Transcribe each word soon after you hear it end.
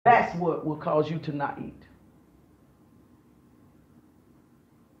That's what will cause you to not eat.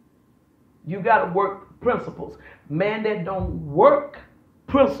 You got to work principles. Man that don't work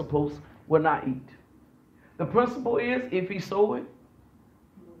principles will not eat. The principle is, if he sow it,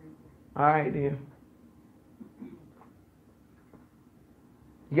 all right then.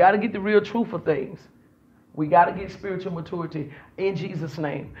 You got to get the real truth of things. We got to get spiritual maturity in Jesus'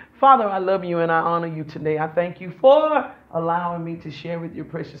 name. Father, I love you and I honor you today. I thank you for allowing me to share with your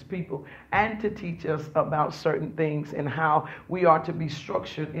precious people and to teach us about certain things and how we are to be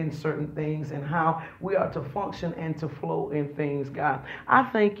structured in certain things and how we are to function and to flow in things, God. I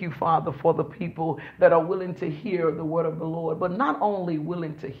thank you, Father, for the people that are willing to hear the word of the Lord, but not only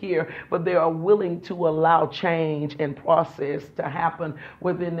willing to hear, but they are willing to allow change and process to happen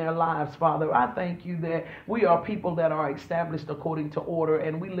within their lives, Father. I thank you that we are people that are established according to order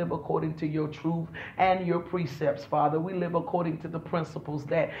and we live according to your truth and your precepts, Father. We live according to the principles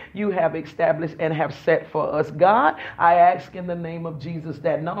that you have established and have set for us. God, I ask in the name of Jesus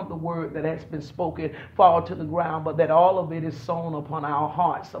that none of the word that has been spoken fall to the ground, but that all of it is sown upon our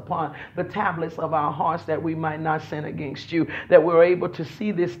hearts, upon the tablets of our hearts, that we might not sin against you, that we're able to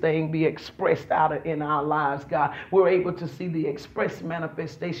see this thing be expressed out in our lives, God. We're able to see the express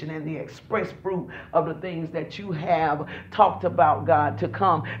manifestation and the express fruit of the things that you have talked about, God, to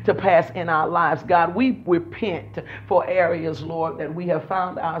come to pass in our lives. God, we repent for areas, Lord, that we have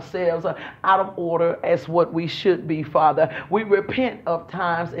found ourselves out of order as what we should be, Father. We repent of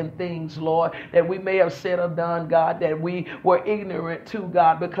times and things, Lord, that we may have said or done, God, that we were ignorant to,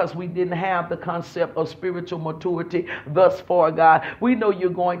 God, because we didn't have the concept of spiritual maturity thus far, God. We know you're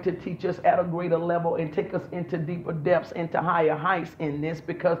going to teach us at a greater level and take us into deeper depths, into higher heights in this,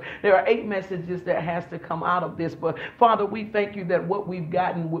 because there are 8 messages that has to come out of this. But Father, we thank you that what we've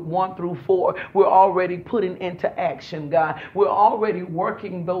gotten with 1 through 4, we're already putting into action, God. We're already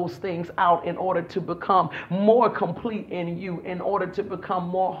working those things out in order to become more complete in you, in order to become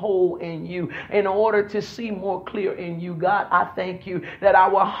more whole in you, in order to see more clear in you, God. I thank you that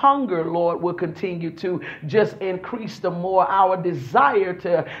our hunger, Lord, will continue to just increase the more. Our desire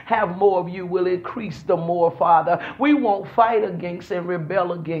to have more of you will increase the more, Father. We won't fight against and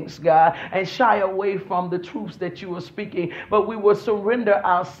rebel against, God, and shy away from the truths that you are speaking, but we will surrender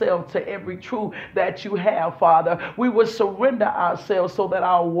ourselves to every truth that you have, Father. We will surrender ourselves so that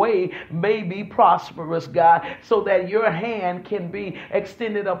our way may be prosperous, God, so that your hand can be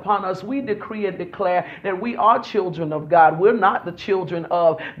extended upon us. We decree and declare that we are children of God. We're not the children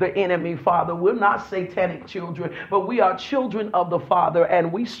of the enemy, Father. We're not satanic children, but we are children of the Father,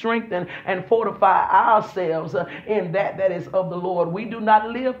 and we strengthen and fortify ourselves in that is of the Lord. We do not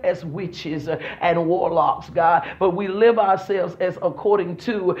live as witches and warlocks, God, but we live ourselves as according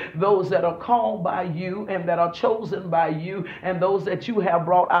to those that are called by you and that are chosen by you, and those that you have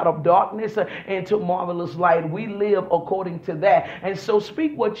brought out of darkness into marvelous light. We live according to that. And so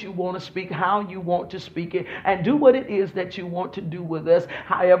speak what you want to speak, how you want to speak it, and do what it is that you want to do with us,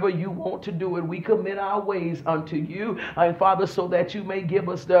 however you want to do it. We commit our ways unto you, and Father, so that you may give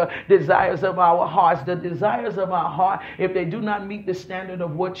us the desires of our hearts. The desires of our heart, if they do not meet the standard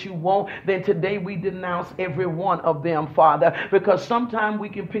of what you want, then today we denounce every one of them, Father, because sometimes we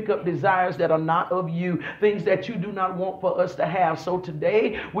can pick up desires that are not of you, things that you do not want for us to have. So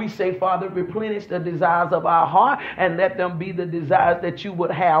today we say, Father, replenish the desires of our heart and let them be the desires that you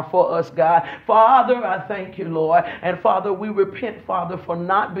would have for us, God. Father, I thank you, Lord. And Father, we repent, Father, for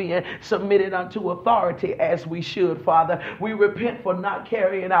not being submitted unto authority as we should, Father. We repent for not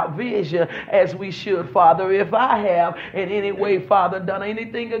carrying out vision as we should, Father. If I have in any way, Father, done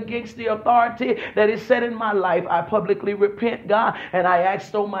anything against the authority that is set in my life, I publicly repent, God, and I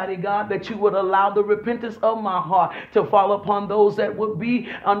ask, Almighty God, that you would allow the repentance of my heart to fall upon those that would be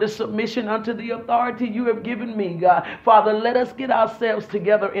under submission unto the authority you have given me, God. Father, let us get ourselves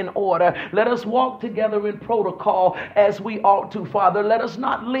together in order. Let us walk together in protocol as we ought to, Father. Let us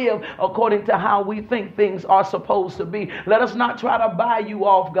not live according to how we think things are supposed to be. Let us not try to buy you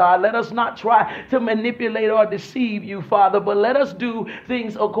off, God. Let us not try to manipulate or deceive you, Father, but let us do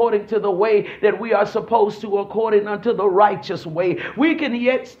things according to the way that we are supposed to, according unto the righteous way. We can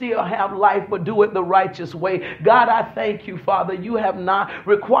yet still have life, but do it the righteous way. God, I thank you, Father. You have not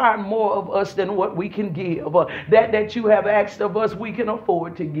required more of us than what we can give. That you have asked of us, we can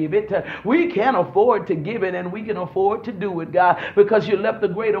afford to give it. We can afford to give it, and we can afford to do it, God, because you left the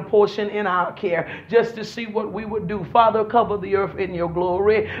greater portion in our care just to see what we would do. Father, cover the earth in your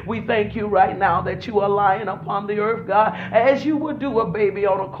glory. We thank you right now that you are lying upon the earth, God, as you would do a baby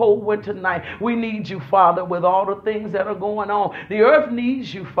on a cold winter night. We need you, Father, with all the things that are going on. The earth earth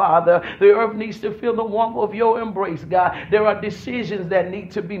needs you, Father. The earth needs to feel the warmth of your embrace, God. There are decisions that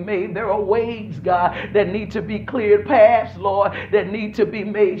need to be made. There are ways, God, that need to be cleared, paths, Lord, that need to be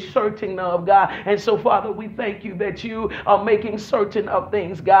made certain of, God. And so, Father, we thank you that you are making certain of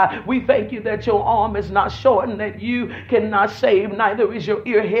things, God. We thank you that your arm is not shortened, that you cannot save, neither is your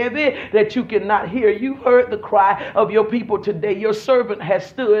ear heavy, that you cannot hear. You heard the cry of your people today. Your servant has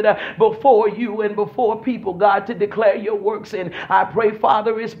stood before you and before people, God, to declare your works. And I pray,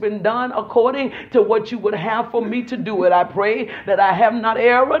 Father, it's been done according to what you would have for me to do it. I pray that I have not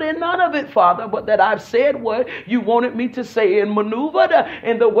erred in none of it, Father, but that I've said what you wanted me to say and maneuvered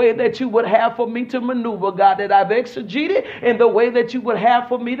in the way that you would have for me to maneuver, God, that I've exegeted in the way that you would have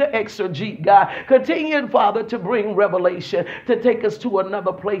for me to exegete, God. Continue, Father, to bring revelation, to take us to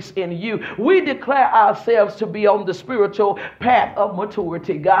another place in you. We declare ourselves to be on the spiritual path of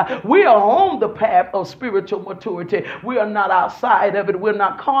maturity, God. We are on the path of spiritual maturity. We are not outside of it. We're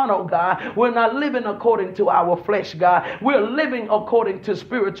not carnal, God. We're not living according to our flesh, God. We're living according to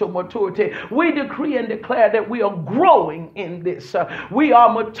spiritual maturity. We decree and declare that we are growing in this. We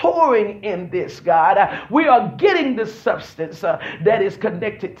are maturing in this, God. We are getting the substance that is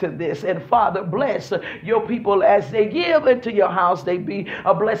connected to this. And Father, bless your people as they give into your house. They be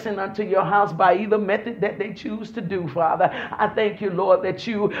a blessing unto your house by either method that they choose to do, Father. I thank you, Lord, that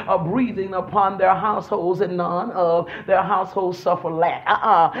you are breathing upon their households and none of their households suffer lack.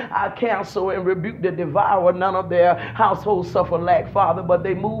 I cancel and rebuke the devourer. None of their households suffer lack, Father, but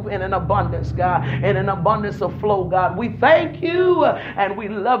they move in an abundance, God, in an abundance of flow, God. We thank you and we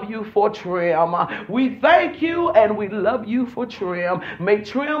love you for trim. We thank you and we love you for trim. May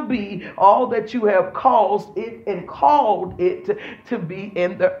trim be all that you have caused it and called it to be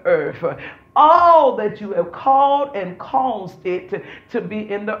in the earth. All that you have called and caused it to be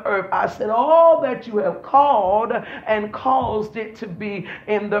in the earth. I said all that you have called and caused it to be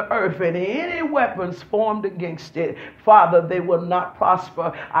in the earth. And any weapons formed against it, Father, they will not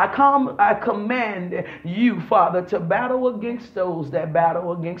prosper. I command you, Father, to battle against those that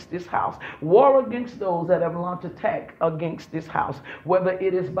battle against this house. War against those that have launched attack against this house, whether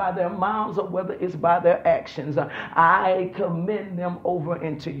it is by their mouths or whether it's by their actions. I commend them over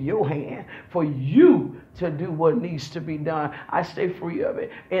into your hand, for you to do what needs to be done. I stay free of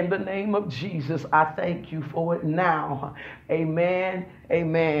it. In the name of Jesus, I thank you for it now. Amen,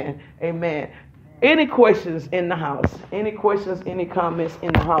 amen, amen. Any questions in the house? Any questions, any comments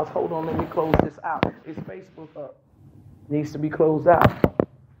in the house? Hold on, let me close this out. Is Facebook up? Needs to be closed out.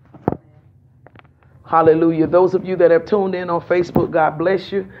 Hallelujah. Those of you that have tuned in on Facebook, God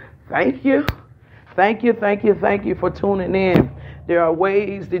bless you. Thank you. Thank you, thank you, thank you for tuning in. There are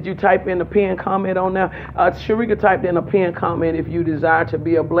ways. Did you type in a pinned comment on there? Sharika typed in a pinned comment if you desire to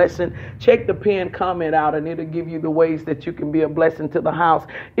be a blessing. Check the pinned comment out and it'll give you the ways that you can be a blessing to the house.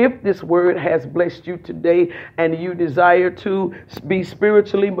 If this word has blessed you today and you desire to be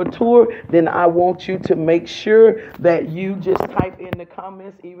spiritually mature, then I want you to make sure that you just type in the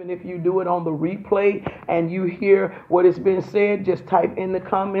comments, even if you do it on the replay and you hear what has been said, just type in the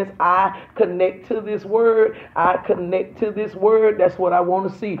comments, I connect to this word. I connect to this word. That's what I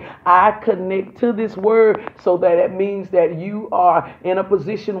want to see. I connect to this word, so that it means that you are in a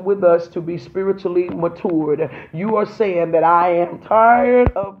position with us to be spiritually matured. You are saying that I am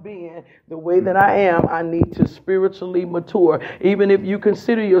tired of being the way that I am. I need to spiritually mature. Even if you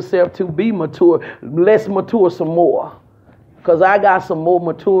consider yourself to be mature, let's mature some more. Because I got some more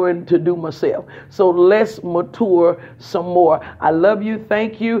maturing to do myself. So let's mature some more. I love you.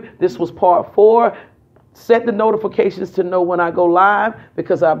 Thank you. This was part 4. Set the notifications to know when I go live,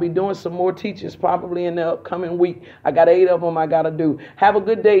 because I'll be doing some more teachings probably in the upcoming week. I got 8 of them I got to do. Have a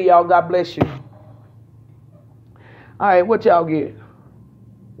good day, y'all. God bless you. All right, what y'all get?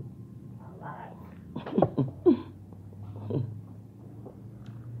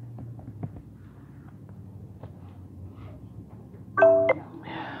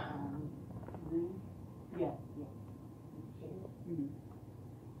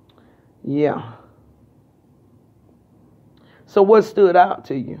 Yeah. So what stood out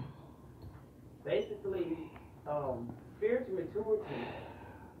to you? Basically, spiritual maturity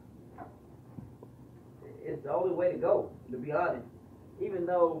is the only way to go, to be honest. Even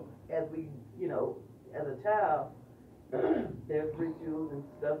though, as we, as a child, there's rituals and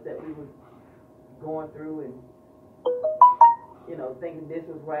stuff that we were going through and, thinking this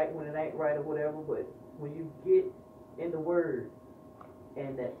is right when it ain't right or whatever. But when you get in the Word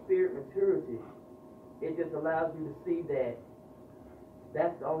and that spirit maturity, it just allows you to see that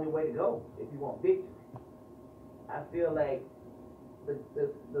that's the only way to go if you want victory. I feel like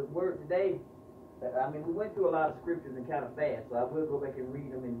the word today I mean, we went through a lot of scriptures and kind of fast, so I will go back and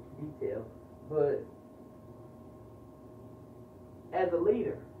read them in detail. But as a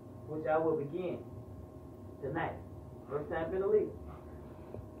leader, which I will begin tonight, first time being a leader,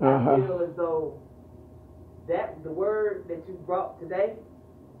 I feel as though that the word that you brought today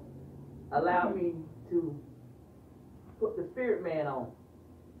allowed me to put the spirit man on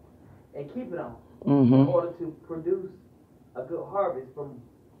and keep it on in order to produce a good harvest from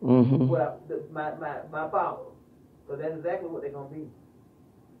my followers. So that's exactly what they're gonna be.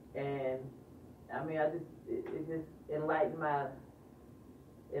 And I mean, it just enlightened my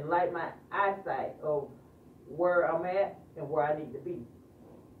eyesight of where I'm at and where I need to be.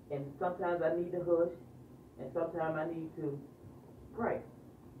 And sometimes I need to hush, and sometimes I need to pray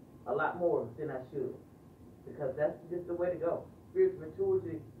a lot more than I should, because that's just the way to go. Spiritual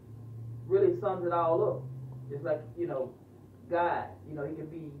maturity really sums it all up. Just like, God, he can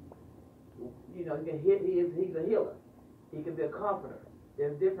be, he can hit. He's a healer. He can be a comforter.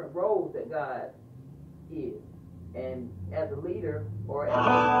 There's different roles that God is, and as a leader or as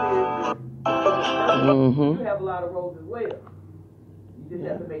a spiritual, you have a lot of roles as well. You just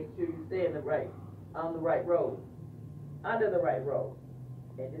have to make sure you stay on the right road, under the right road,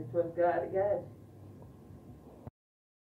 and just trust God to guide you.